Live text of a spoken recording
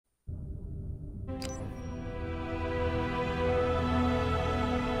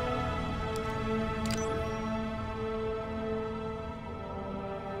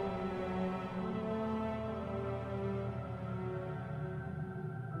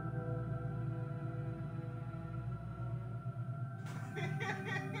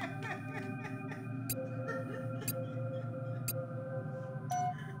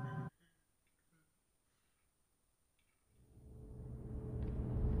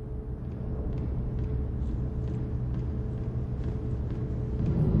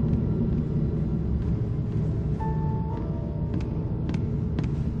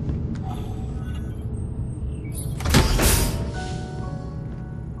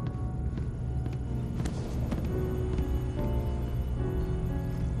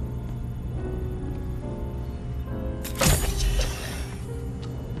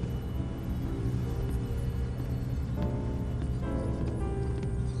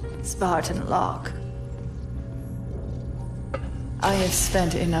Spartan Locke. I have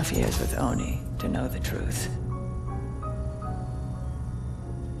spent enough years with Oni to know the truth.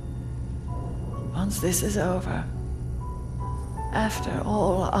 Once this is over, after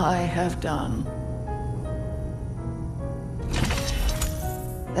all I have done,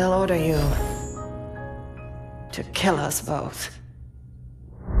 they'll order you to kill us both.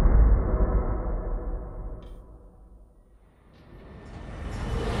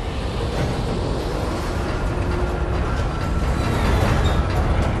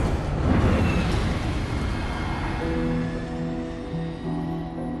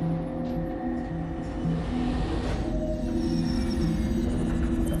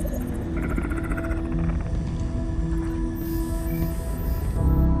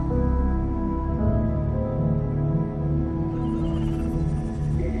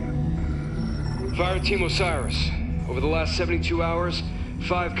 Fire Team Osiris. Over the last 72 hours,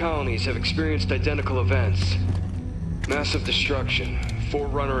 5 colonies have experienced identical events. Massive destruction,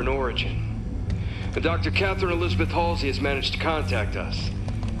 Forerunner in origin. And Dr. Catherine Elizabeth Halsey has managed to contact us.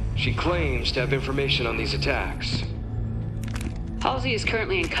 She claims to have information on these attacks. Halsey is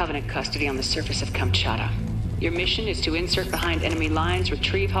currently in Covenant custody on the surface of Kamchatka. Your mission is to insert behind enemy lines,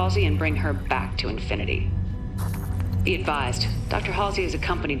 retrieve Halsey, and bring her back to Infinity. Be advised, Dr. Halsey is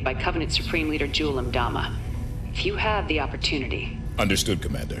accompanied by Covenant Supreme Leader Jul 'Mdama. If you have the opportunity... Understood,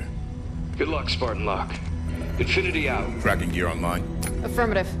 Commander. Good luck, Spartan Locke. Infinity out. Tracking gear online.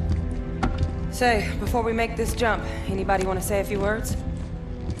 Affirmative. Say, before we make this jump, anybody want to say a few words?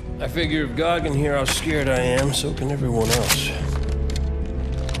 I figure if God can hear how scared I am, so can everyone else.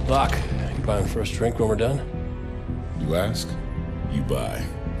 Locke, you buying first drink when we're done? You ask, you buy.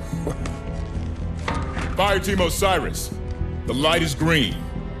 Fire Team Osiris, the light is green.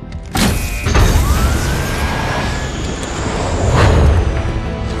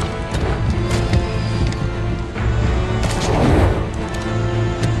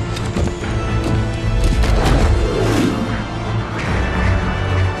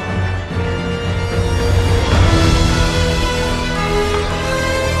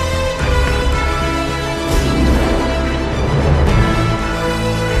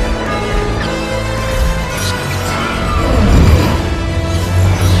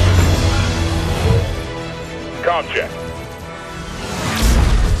 Check.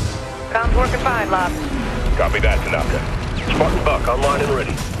 Comms working fine, Lab. Copy that, Tanaka. Spartan Buck online and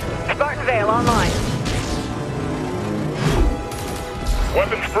ready. Spartan Vale online.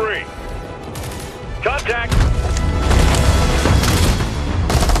 Weapons free. Contact!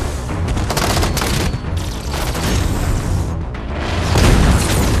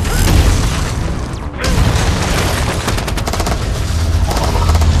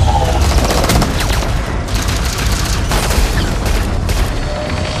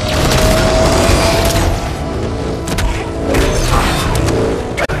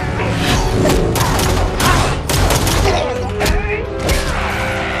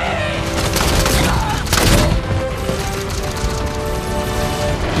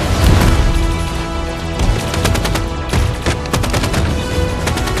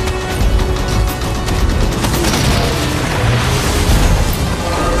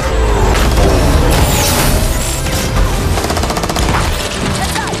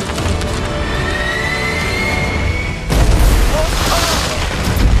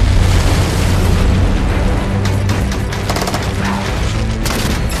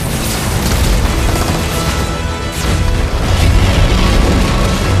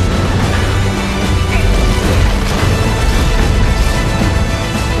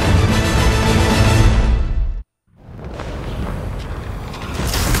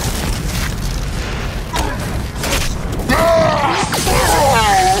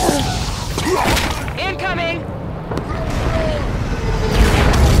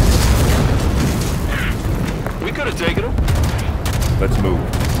 Let's move.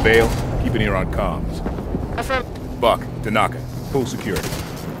 Vale, keep an ear on comms. Affirm. Buck, Tanaka, full security.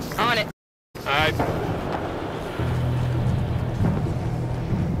 On it. Alright.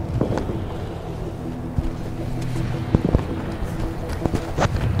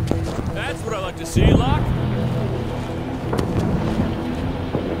 That's what I like to see, Locke.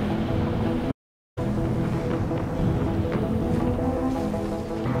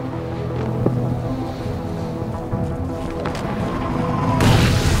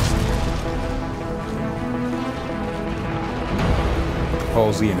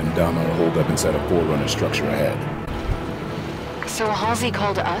 Halsey and Ndama are holed up inside a Forerunner structure ahead. So Halsey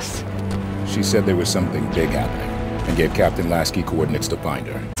called us? She said there was something big happening, and gave Captain Lasky coordinates to find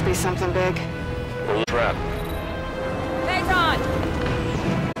her. Must be something big. Trap. Phaeton!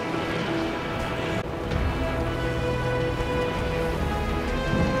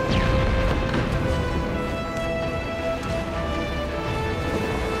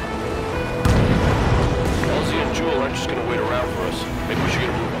 Maybe we should get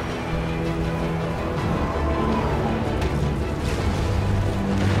a move on.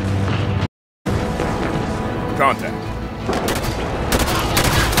 Contact.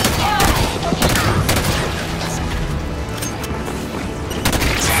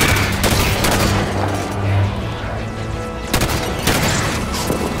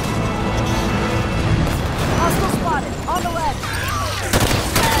 Hostile spotted. On the left.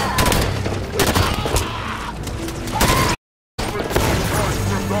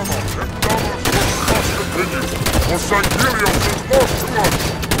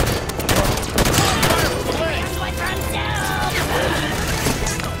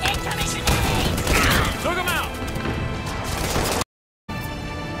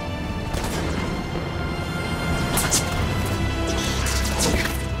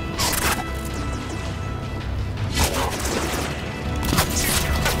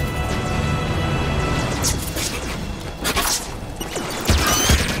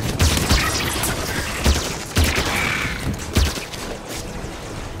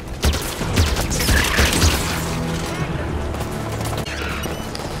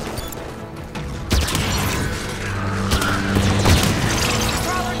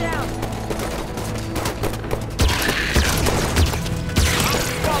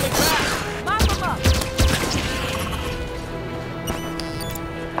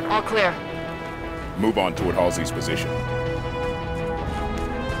 All clear. Move on toward Halsey's position.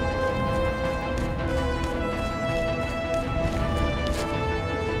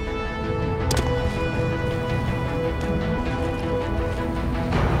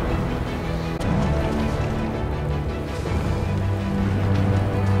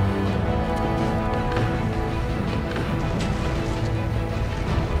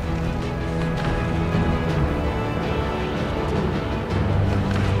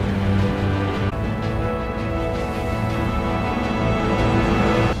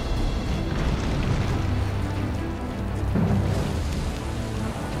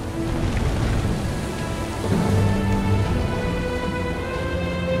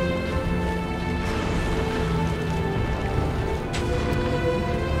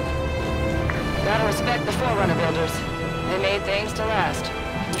 Gotta respect the Forerunner builders. They made things to last.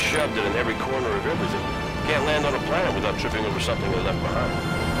 We shoved it in every corner of everything. Can't land on a planet without tripping over something they left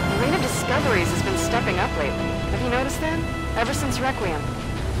behind. The rate of discoveries has been stepping up lately. Have you noticed that? Ever since Requiem.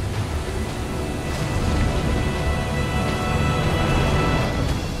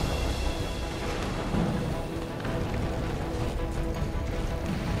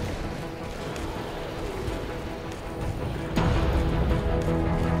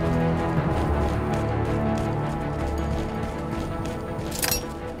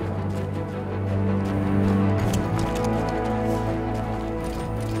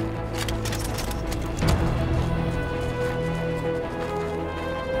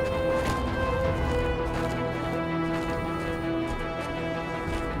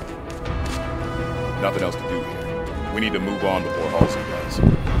 Nothing else to do here. We need to move on before Halsey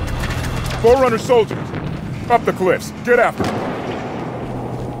does. Forerunner soldiers! Up the cliffs! Get after them!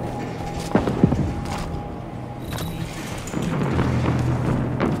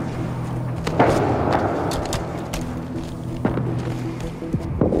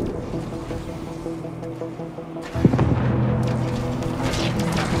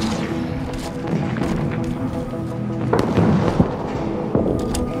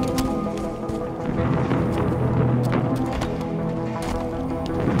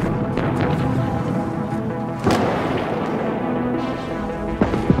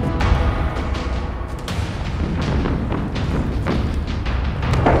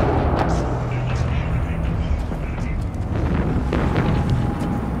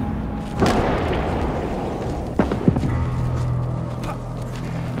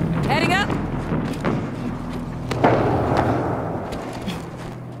 Heading up.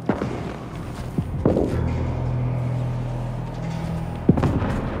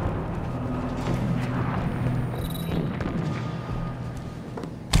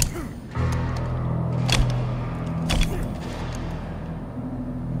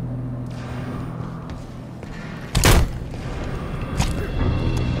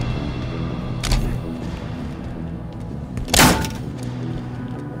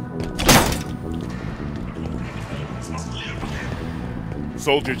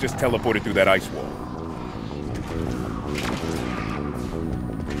 Soldiers just teleported through that ice wall.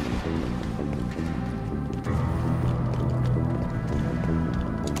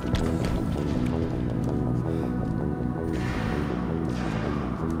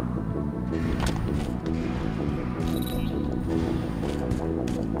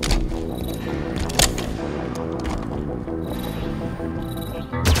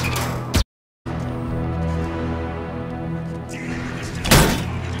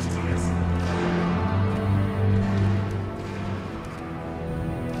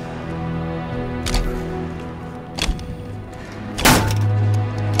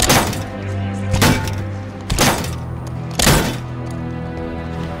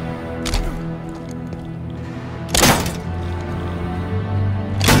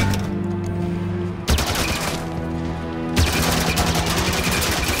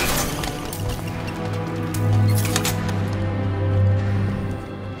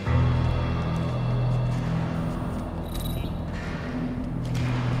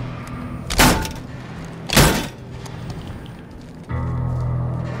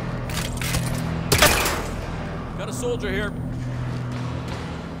 a soldier here.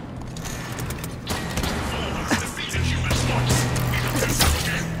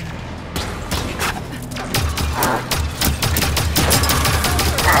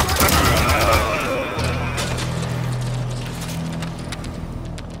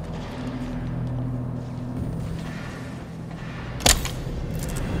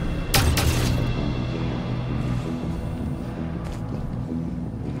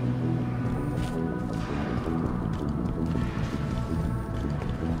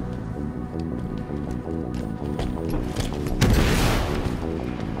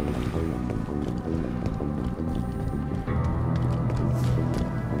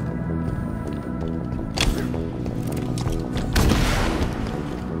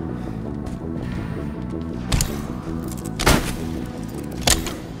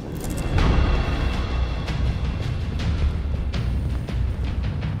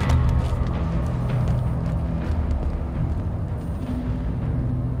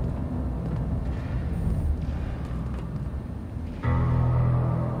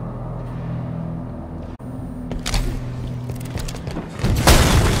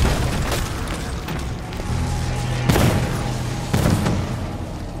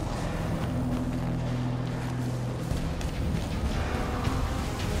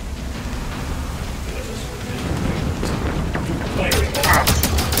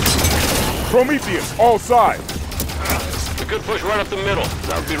 Prometheus, all sides. We could push right up the middle.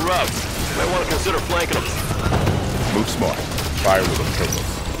 That would be rough. Might want to consider flanking them. Move smart. Fire with a purpose.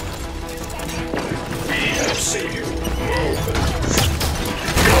 We have seen you.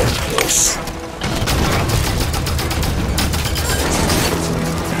 Come close.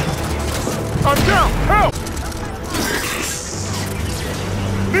 I'm down! Help!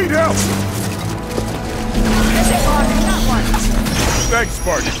 Need help! That's it, Mark. Got one. Thanks,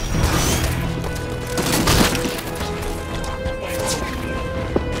 Spartan.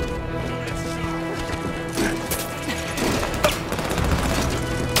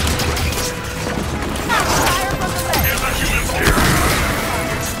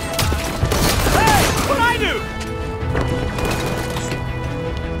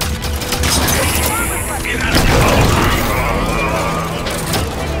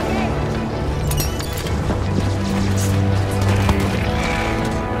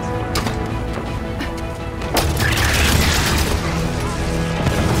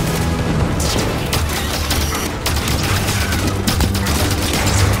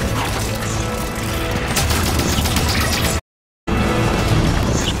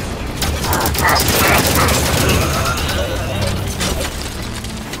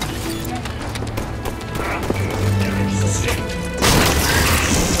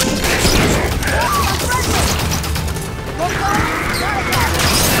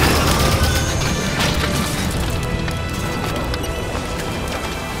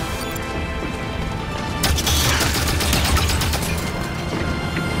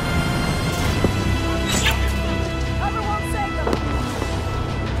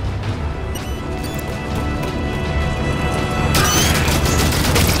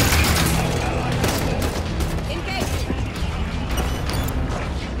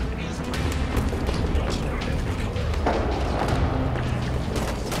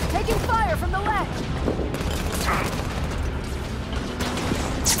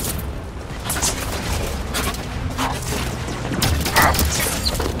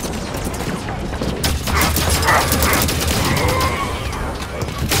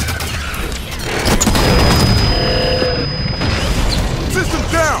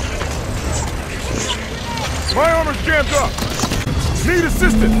 My armor's jammed up! Need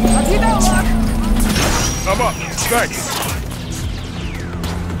assistance! Up you go, Mark! I'm up. Thanks.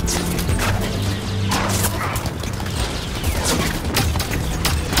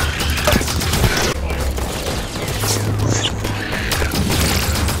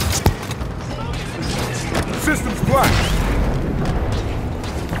 System's black.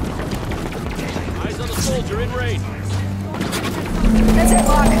 Eyes on the soldier in range. That's it,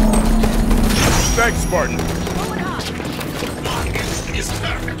 Mark. Thanks, Spartan. Is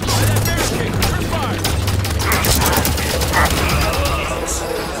perfect.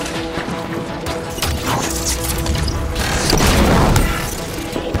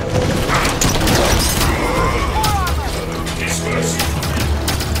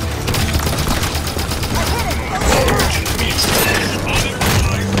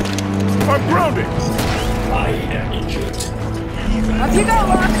 I'm grounded. I am injured. Up you go,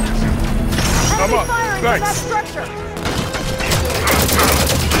 Mark! I'm up. Firing from Thanks. that structure!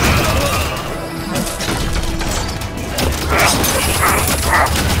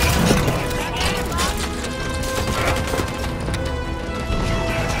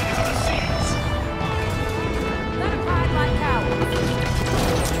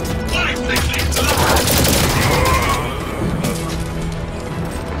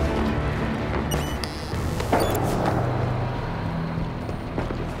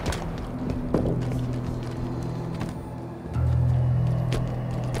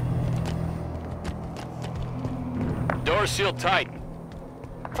 sealed tight.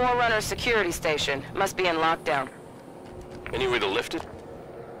 Forerunner security station. Must be in lockdown. Any way to lift it?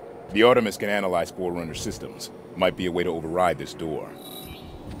 The Artemis can analyze Forerunner systems. Might be a way to override this door.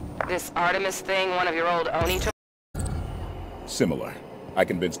 This Artemis thing, one of your old Oni toys? Similar. I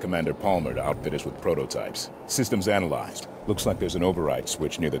convinced Commander Palmer to outfit us with prototypes. Systems analyzed. Looks like there's an override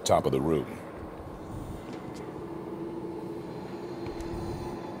switch near the top of the room.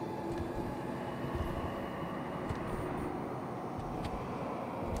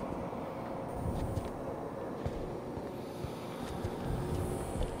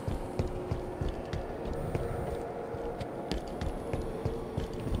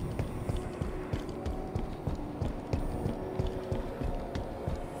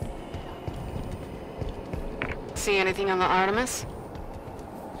 See anything on the Artemis?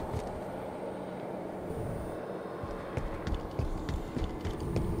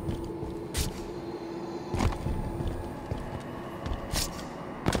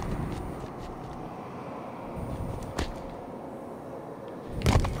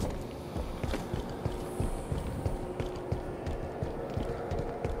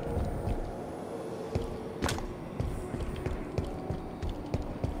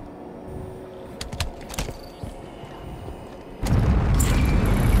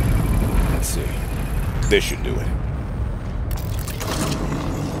 This should do it.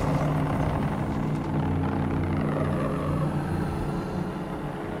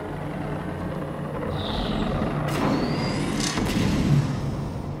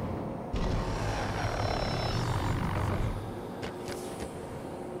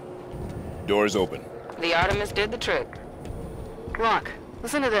 Doors open. The Artemis did the trick. Locke,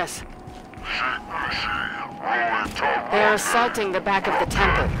 listen to this. They're assaulting the back of the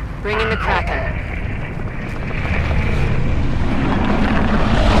temple. Bring in the Kraken.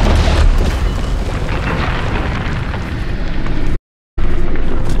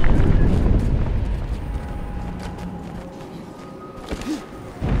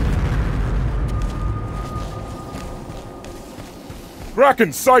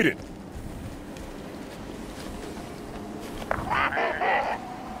 Kraken sighted!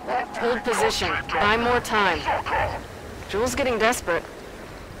 Hold position. Buy more time. Jewel's getting desperate.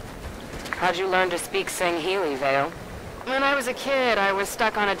 How'd you learn to speak Sangheili, Vale? When I was a kid, I was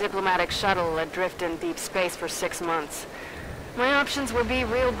stuck on a diplomatic shuttle adrift in deep space for 6 months. My options were be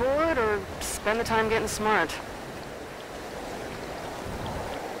real bored or spend the time getting smart.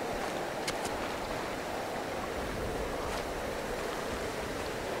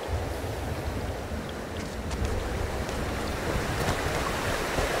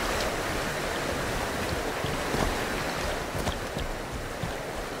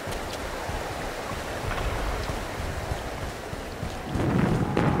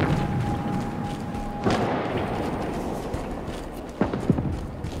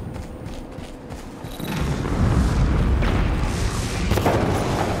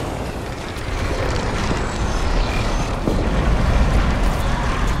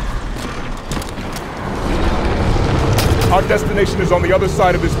 Our destination is on the other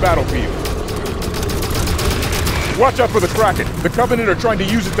side of this battlefield. Watch out for the Kraken. The Covenant are trying to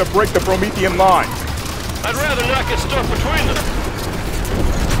use it to break the Promethean line. I'd rather not get stuck between them.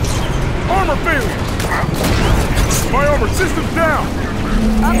 Armor failure! My armor system's down!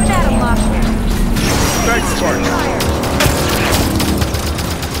 Up and at him, Locke. Thanks, Spartan.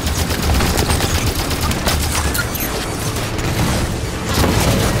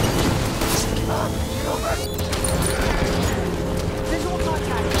 Visual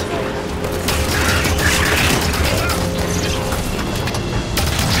contact.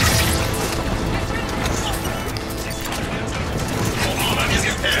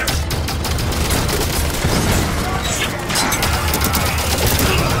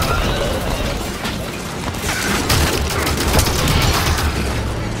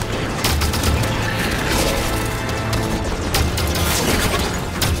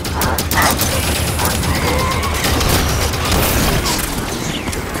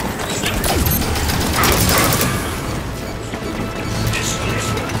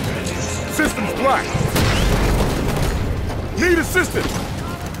 System's black. Need assistance.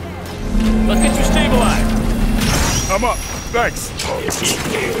 Let's get you stabilized. I'm up. Thanks.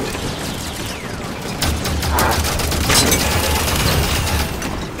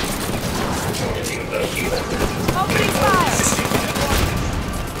 Opening fire.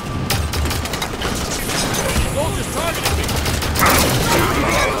 Soldiers targeting me.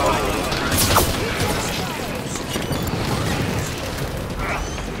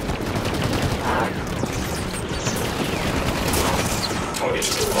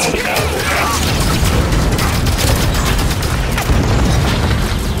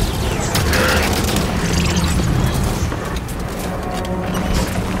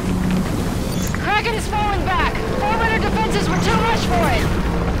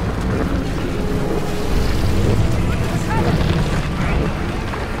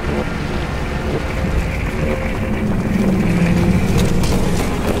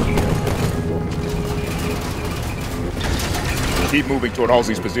 Keep moving toward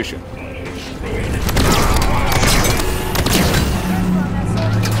Halsey's position.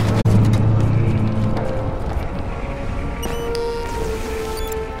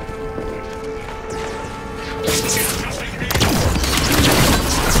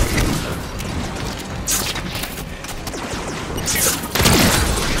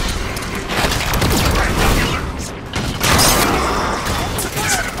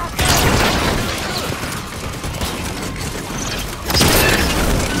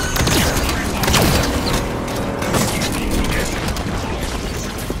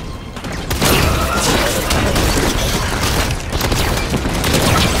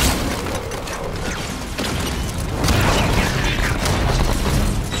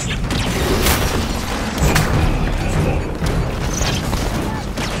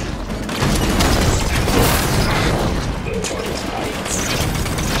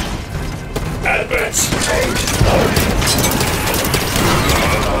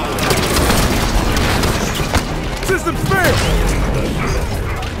 Systems failed!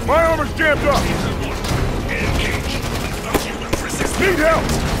 My armor's jammed up! Need help!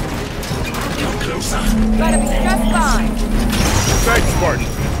 Gotta be just fine. Thanks, Spartan.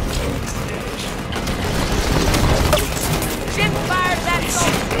 Ship fired that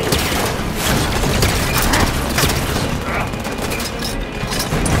soldier.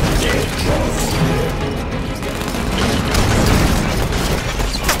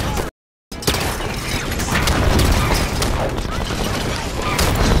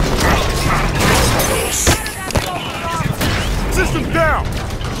 Systems down!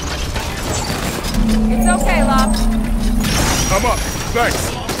 It's okay, Locke. I'm up.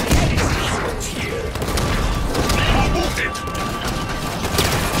 Thanks.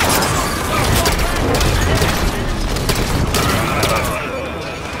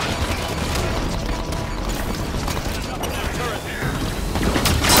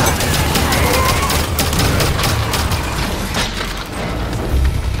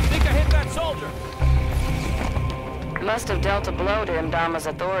 Must have dealt a blow to Imdama's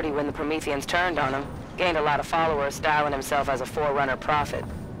authority when the Prometheans turned on him. Gained a lot of followers, styling himself as a forerunner prophet.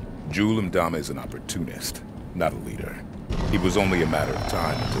 Jul Imdama is an opportunist, not a leader. It was only a matter of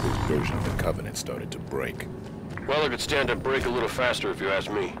time until his version of the Covenant started to break. Well, I could stand to break a little faster if you ask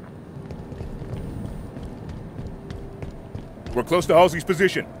me. We're close to Halsey's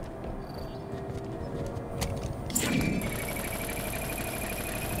position.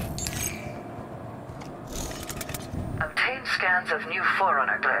 Obtained scans of new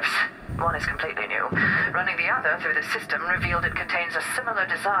Forerunner glyphs. One is completely new. Running the other through the system revealed it contains a similar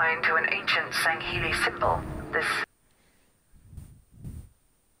design to an ancient Sangheli symbol. This...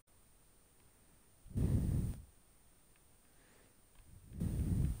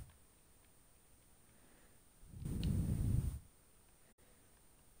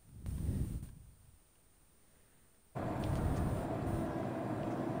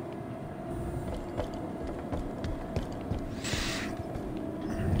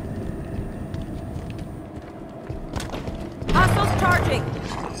 Hostiles charging.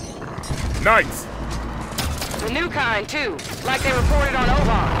 Knights! The new kind, too. Like they reported on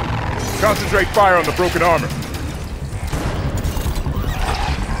Ovar. Concentrate fire on the broken armor.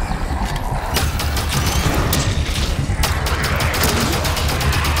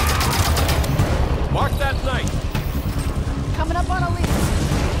 Mark that knight. Coming up on a lead.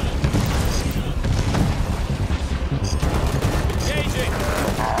 Engaging.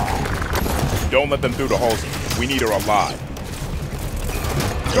 Don't let them through to Halsey. We need her alive.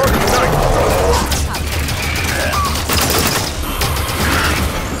 Target knight!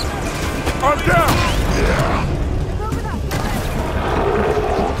 I'm down!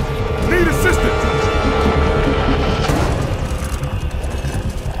 Need assistance!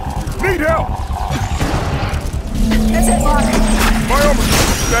 Need help! That's it, Locke. My armor!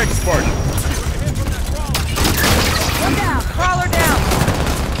 Thanks, Spartan. One down. Crawler down.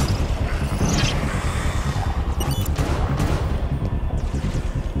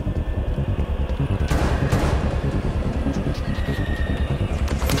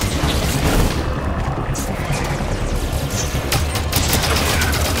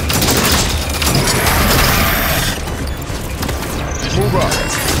 Move up.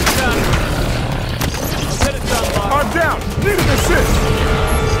 I'm down! Need an assist!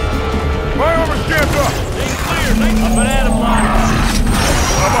 My armor's jammed up! Stay clear, knight. Up and at him, Locke.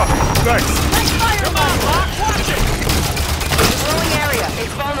 I'm up. Thanks. Let's fire, Come on, Locke. Watch it. Growing area.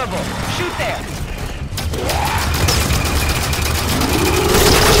 It's vulnerable. Shoot there.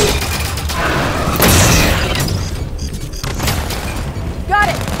 Got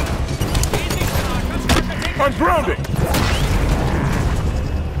it. I'm grounding!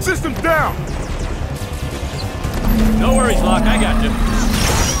 System's down! No worries, Locke. I got you.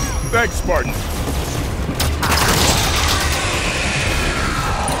 Thanks, Spartan.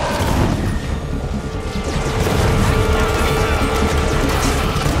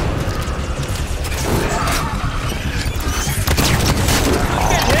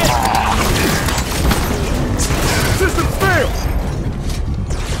 Systems failed!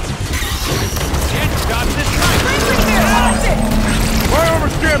 Can't stop this My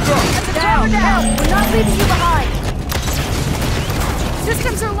armor's jammed up! Down! We're not leaving you behind!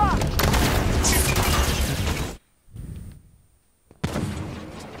 Systems are locked!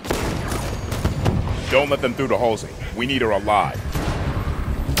 Don't let them through the Halsey. We need her alive.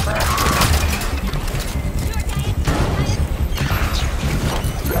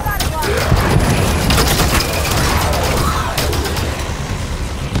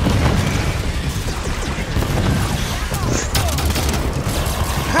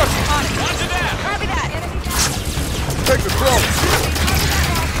 Take the throne!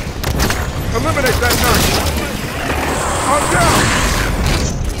 Eliminate that knife! I'm down!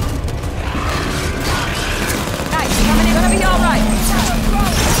 Nice, coming in. Gonna be alright.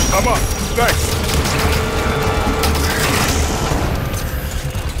 I'm up. Thanks.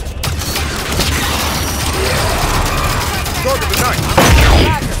 Target the knife.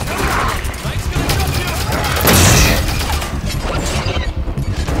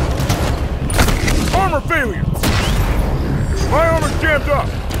 Armor failure! My armor's jammed up!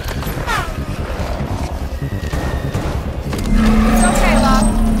 It's okay, Locke.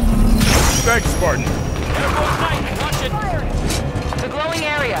 Thanks, Spartan. The glowing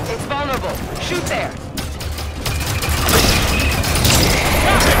area. It's vulnerable. Shoot there.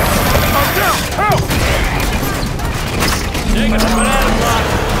 I'm down! Help! Take it, run at him, Locke.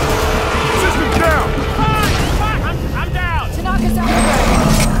 System's down! I'm down. Tanaka's out of the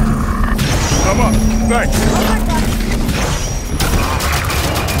way. I'm up. Thanks.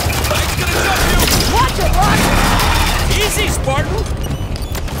 Mike's gonna jump you! Watch it, Locke. Easy, Spartan!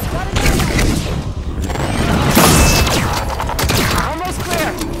 Almost clear.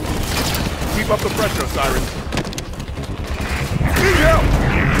 Keep up the pressure, Osiris. Need help!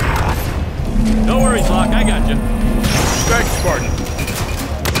 No worries, Locke. I got you. Thanks, Spartan.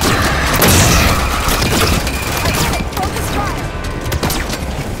 Focus fire.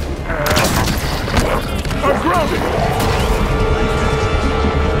 I'm grounded!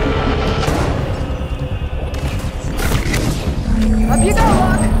 Up you go,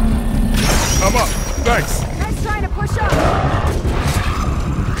 Locke. I'm up. Thanks. Nice trying to push up.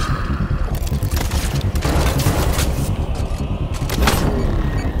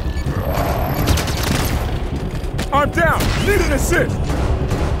 I'm down! Need an assist!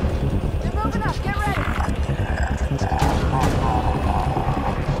 They're moving up. Get ready.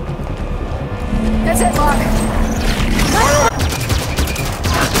 That's it, Locke.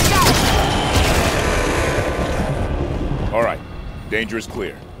 All right. Danger is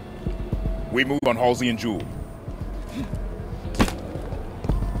clear. We move on Halsey and Jewel.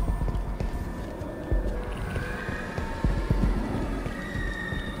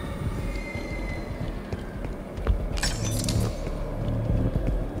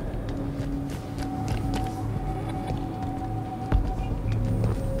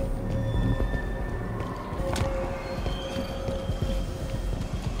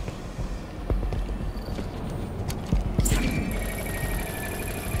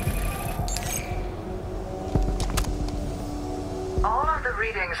 All of the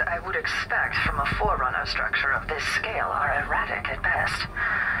readings I would expect from a Forerunner structure of this scale are erratic at best.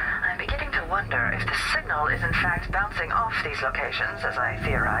 I'm beginning to wonder if the signal is in fact bouncing off these locations, as I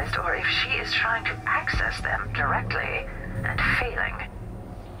theorized, or if she is trying to access them directly and failing.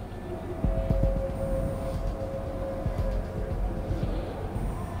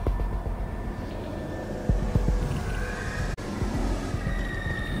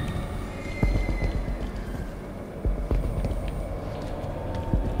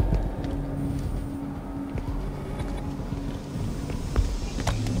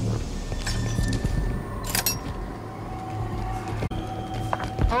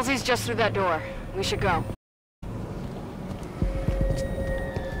 Halsey's just through that door. We should go.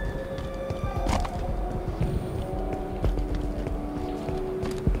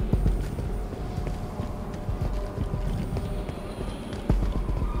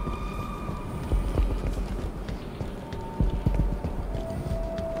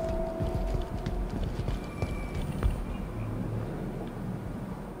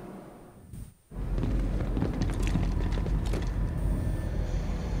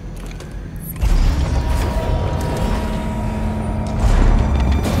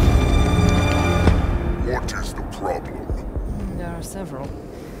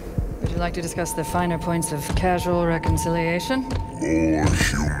 Would you like to discuss the finer points of casual reconciliation? More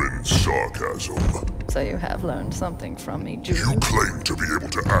human sarcasm. So you have learned something from me, Jude. You claim to be able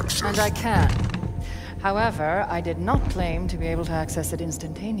to access... And I can. However, I did not claim to be able to access it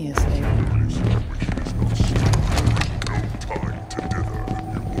instantaneously. No time to dither.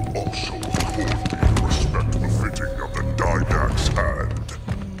 You will also accord me respect befitting of the Didact's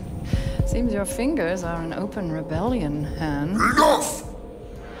hand. Seems your fingers are an open rebellion, Han. Enough!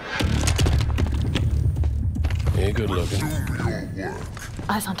 Yeah, good looking. Do your work.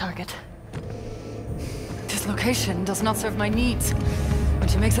 Eyes on target. This location does not serve my needs. When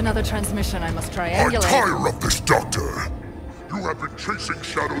she makes another transmission, I must triangulate... I tire of this, Doctor! You have been chasing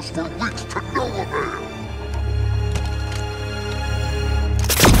shadows for weeks to no avail!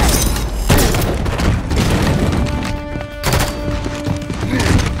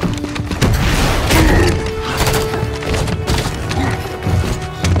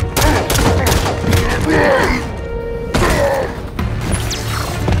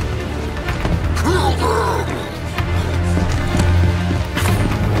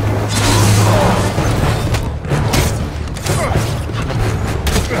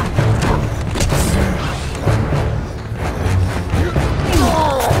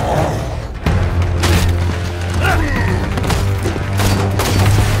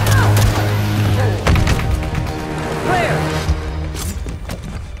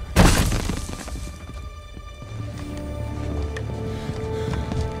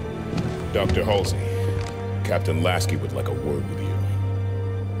 Dr. Halsey, Captain Lasky would like a word with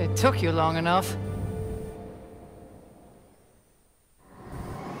you. It took you long enough.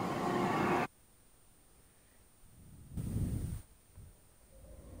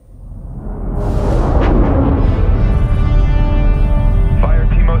 Fire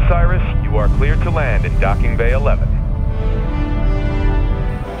Team Osiris, you are cleared to land in Docking Bay 11.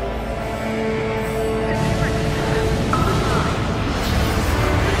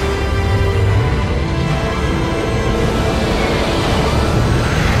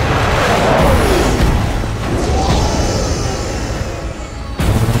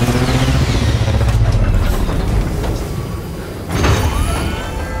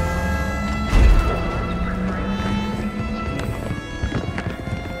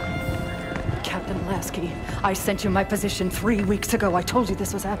 I sent you my position 3 weeks ago. I told you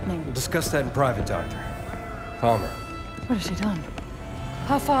this was happening. We'll discuss that in private, Doctor. Palmer. What has she done?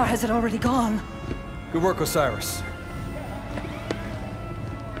 How far has it already gone? Good work, Osiris.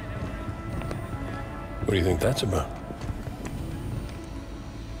 What do you think that's about?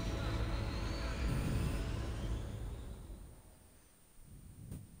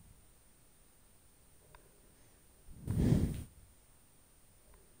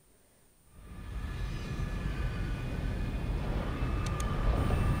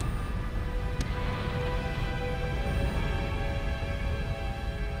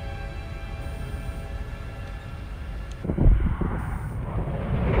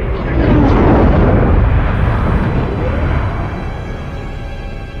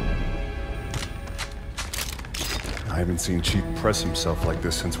 I haven't seen Chief press himself like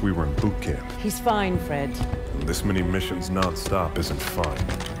this since we were in boot camp. He's fine, Fred. And this many missions non-stop isn't fun.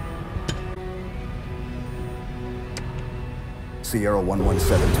 Sierra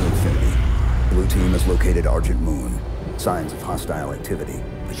 117 to Infinity. Blue team has located Argent Moon. Signs of hostile activity,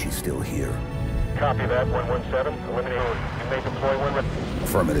 but she's still here. Copy that, 117. Eliminate. You may deploy one.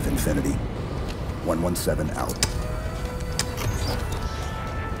 Affirmative, Infinity. 117 out.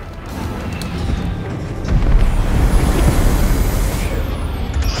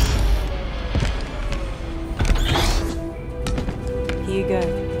 Here you go.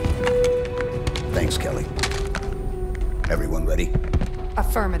 Thanks, Kelly. Everyone ready?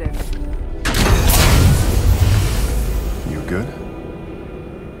 Affirmative. You good?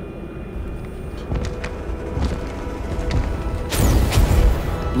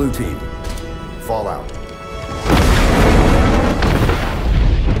 Blue team, fall out.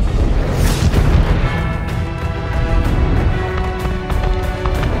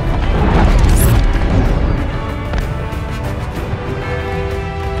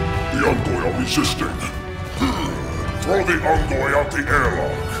 The Envoy are resisting. Throw the Envoy out the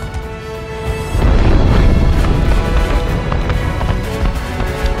airlock.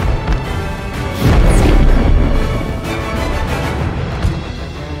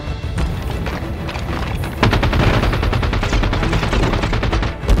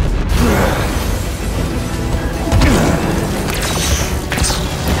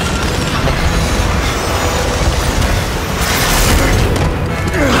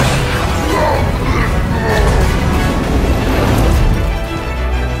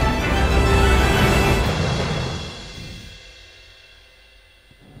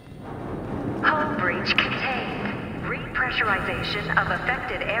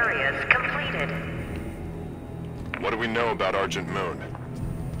 about Argent Moon?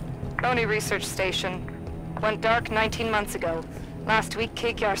 Oni research station. Went dark 19 months ago. Last week,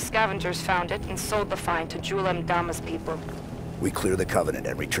 Kikyar's scavengers found it and sold the find to Julem Dama's people. We clear the Covenant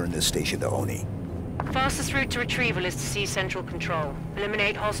and return this station to Oni. Fastest route to retrieval is to seize central control.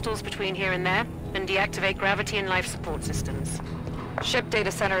 Eliminate hostiles between here and there, and deactivate gravity and life support systems. Ship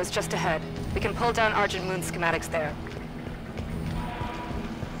data center is just ahead. We can pull down Argent Moon schematics there.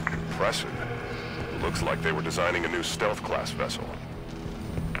 Impressive. Looks like they were designing a new stealth-class vessel.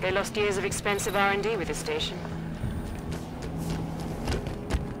 They lost years of expensive R&D with this station.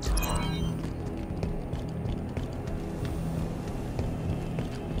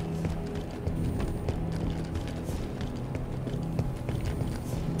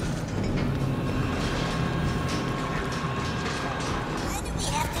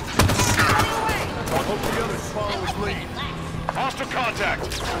 Hostile contact!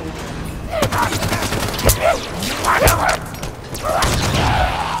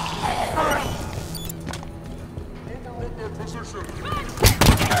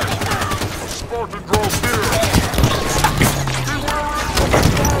 Spartan draws near!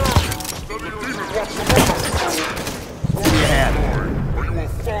 The demon wants to run! Give me a hand. Or you will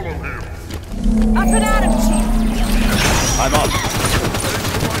follow him! Up and at him, Chief! I'm up.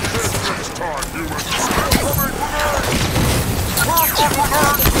 This time, human! Incoming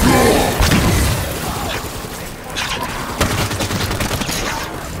grenade!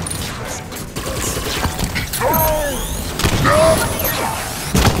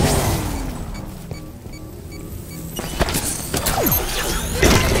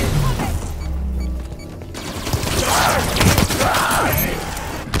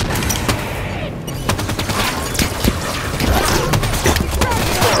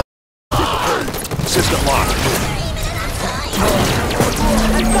 System locked.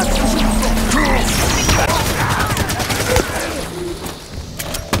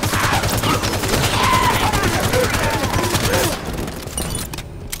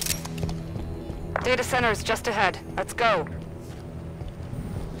 Data center is just ahead. Let's go.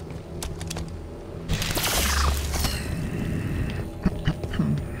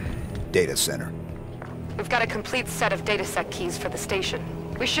 Data center. We've got a complete set of datasec keys for the station.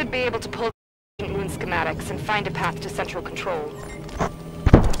 We should be able to pull Moon schematics and find a path to central control.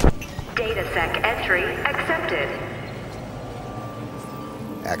 Datasec entry accepted.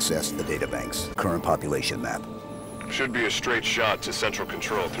 Access the databanks. Current population map. Should be a straight shot to central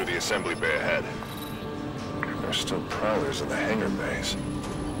control through the assembly bay ahead. There's still prowlers in the hangar bays.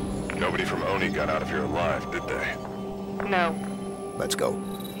 Nobody from Oni got out of here alive, did they? No. Let's go.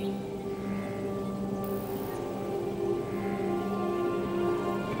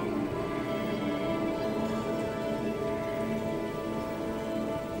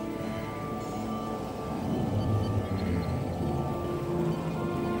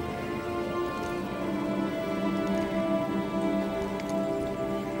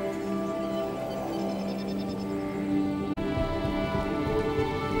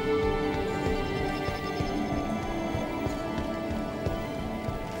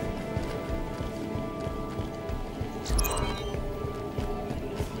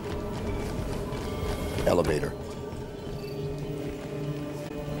 Elevator.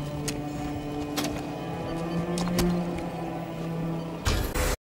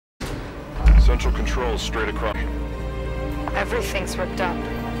 Central control straight across. Everything's ripped up.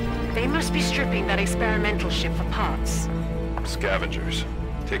 They must be stripping that experimental ship for parts. Scavengers,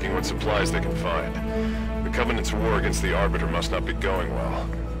 taking what supplies they can find. The Covenant's war against the Arbiter must not be going well.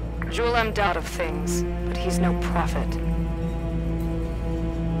 Julem doubt of things, but he's no prophet.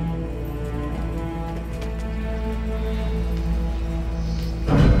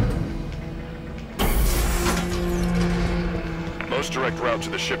 Most direct route to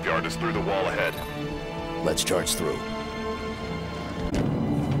the shipyard is through the wall ahead. Let's charge through.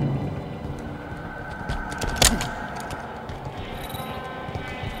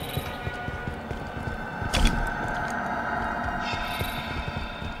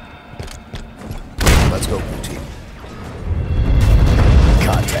 Let's go, blue team.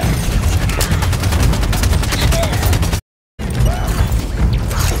 Contact.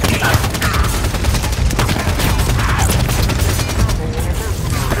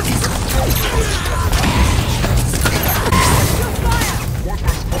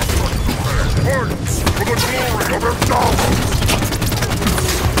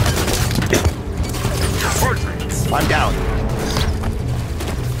 I'm down.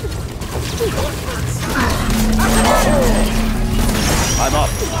 I'm up.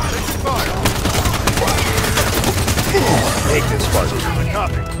 Take this, Spartan.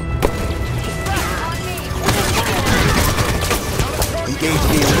 Engage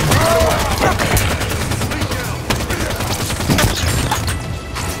vehicle.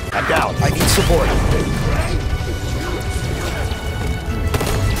 I'm down. I need support.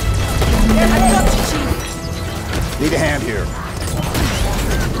 Need a hand here.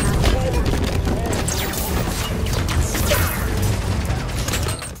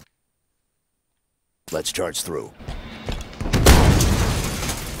 Let's charge through.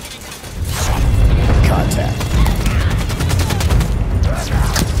 Contact.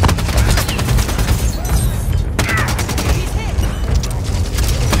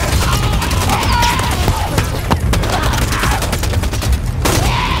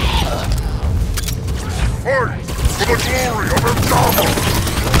 Fight for the glory of Emdama!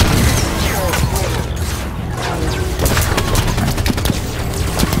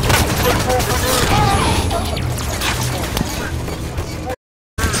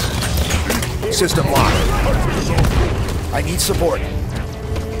 System locked. I need support.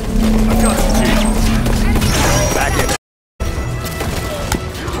 I've got you, Chief. Back in.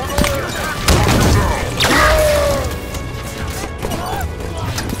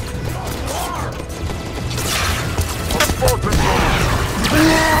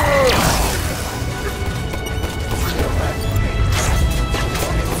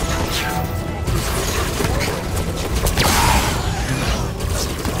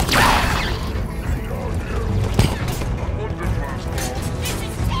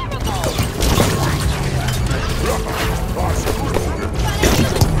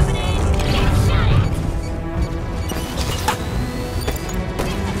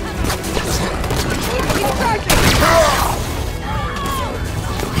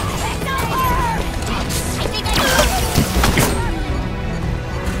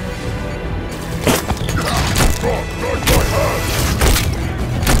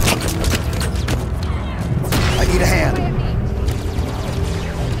 I need a hand.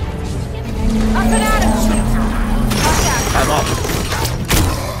 Up and at him! I'm up.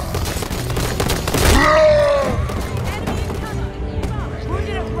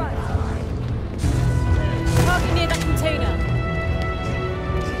 Wounded at front. Target near that container.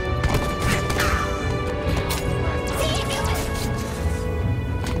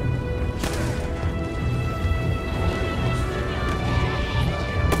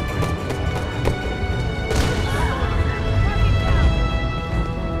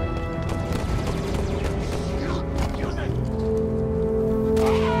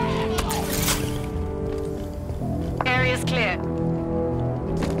 Area's clear.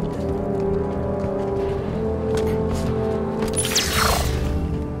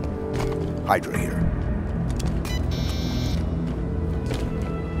 Hydra here.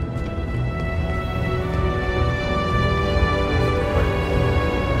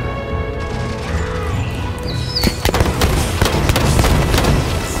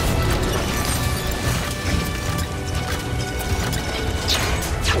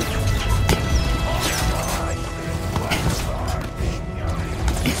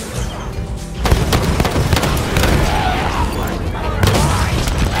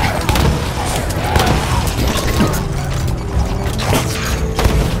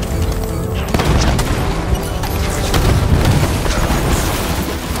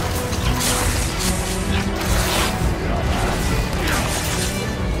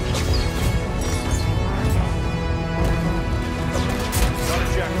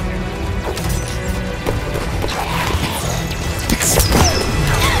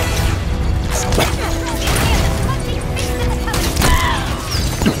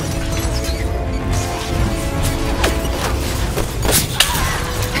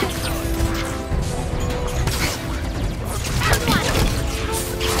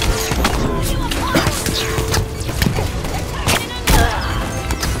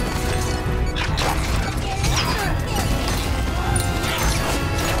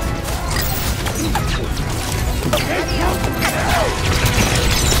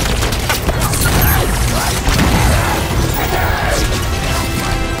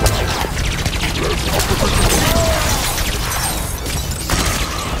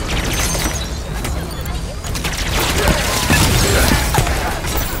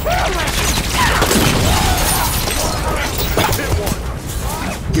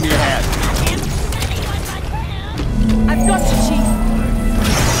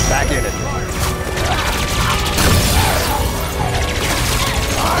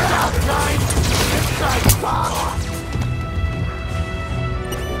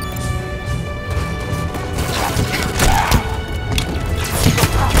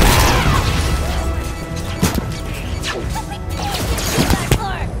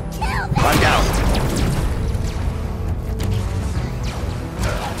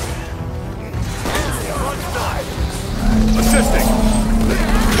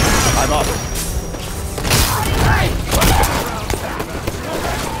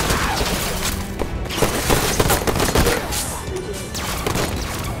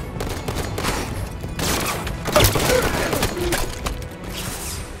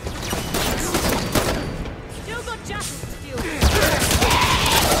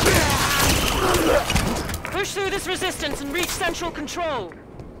 Control!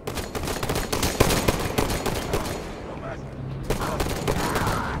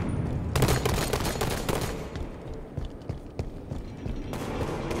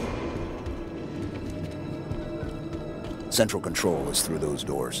 Central Control is through those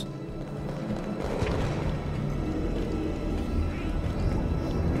doors.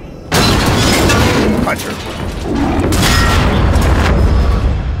 Hunter.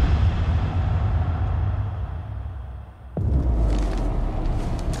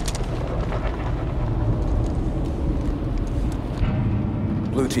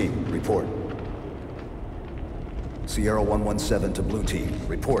 Blue Team, report. Sierra 117 to Blue Team,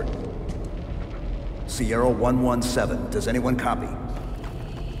 report. Sierra 117, does anyone copy?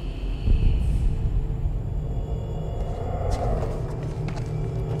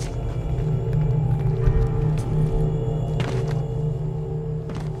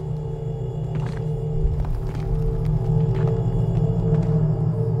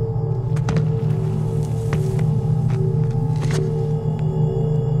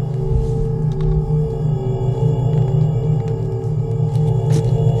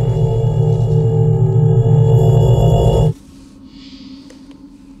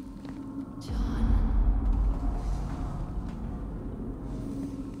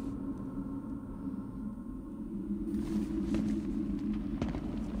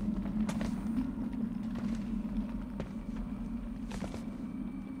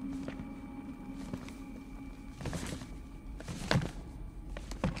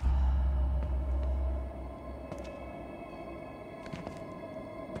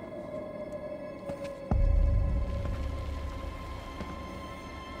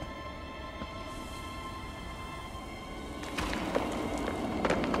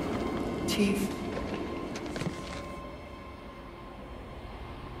 Chief.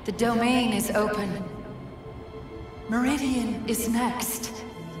 The domain is open. Meridian is next.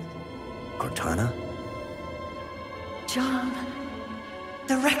 Cortana? John,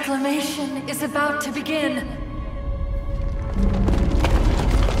 the reclamation is about to begin.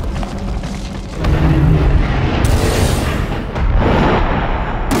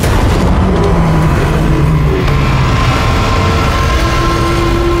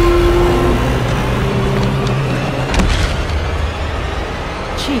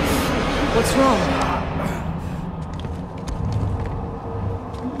 What's wrong?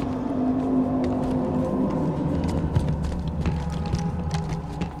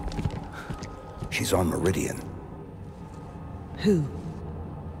 She's on Meridian. Who?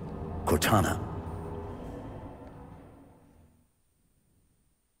 Cortana.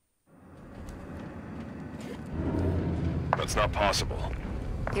 That's not possible.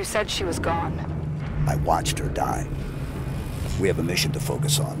 You said she was gone. I watched her die. We have a mission to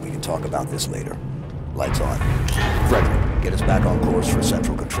focus on. We can talk about this later. Lights on. Frederick, get us back on course for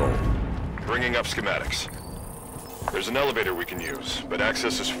Central Control. Bringing up schematics. There's an elevator we can use, but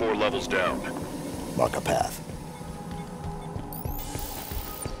access is 4 levels down. Mark a path.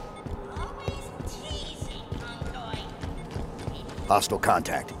 Hostile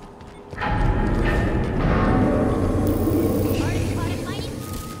contact.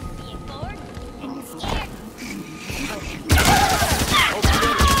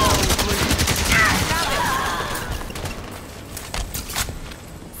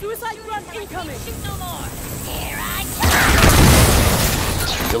 Suicide run incoming! Here I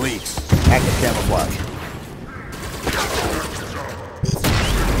Deletes. Active camouflage.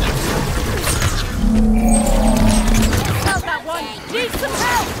 How's that one? Need some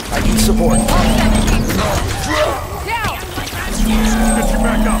help! I need support. Down! Get you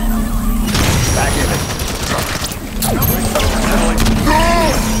back up. Back in it.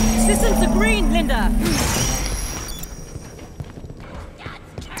 Systems are green, Linda!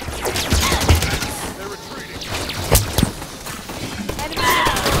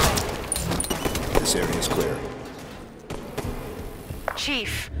 This area is clear.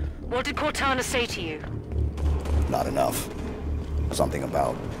 Chief, what did Cortana say to you? Not enough. Something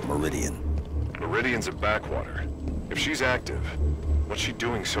about Meridian. Meridian's a backwater. If she's active, what's she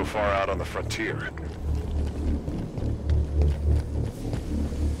doing so far out on the frontier?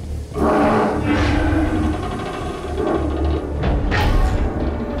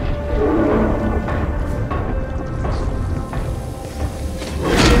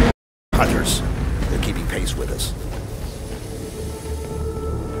 Hunters. They're keeping pace with us.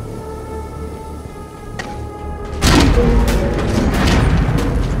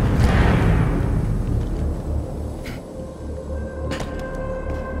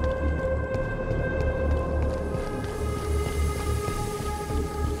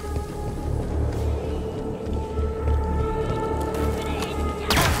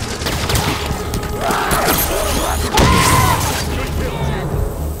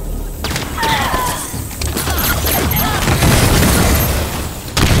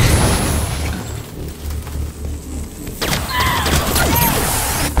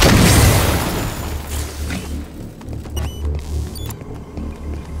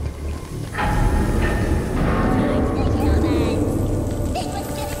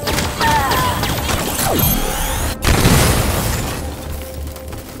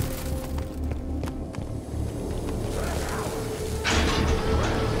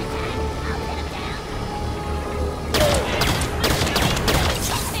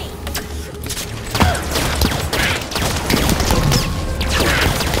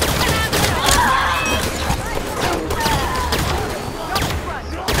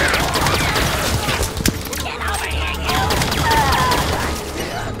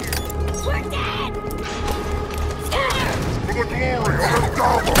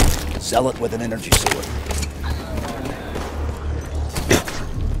 Zealot with an energy sword.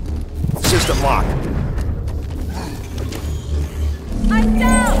 System lock. I'm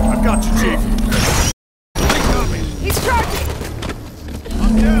down! I've got you, Chief.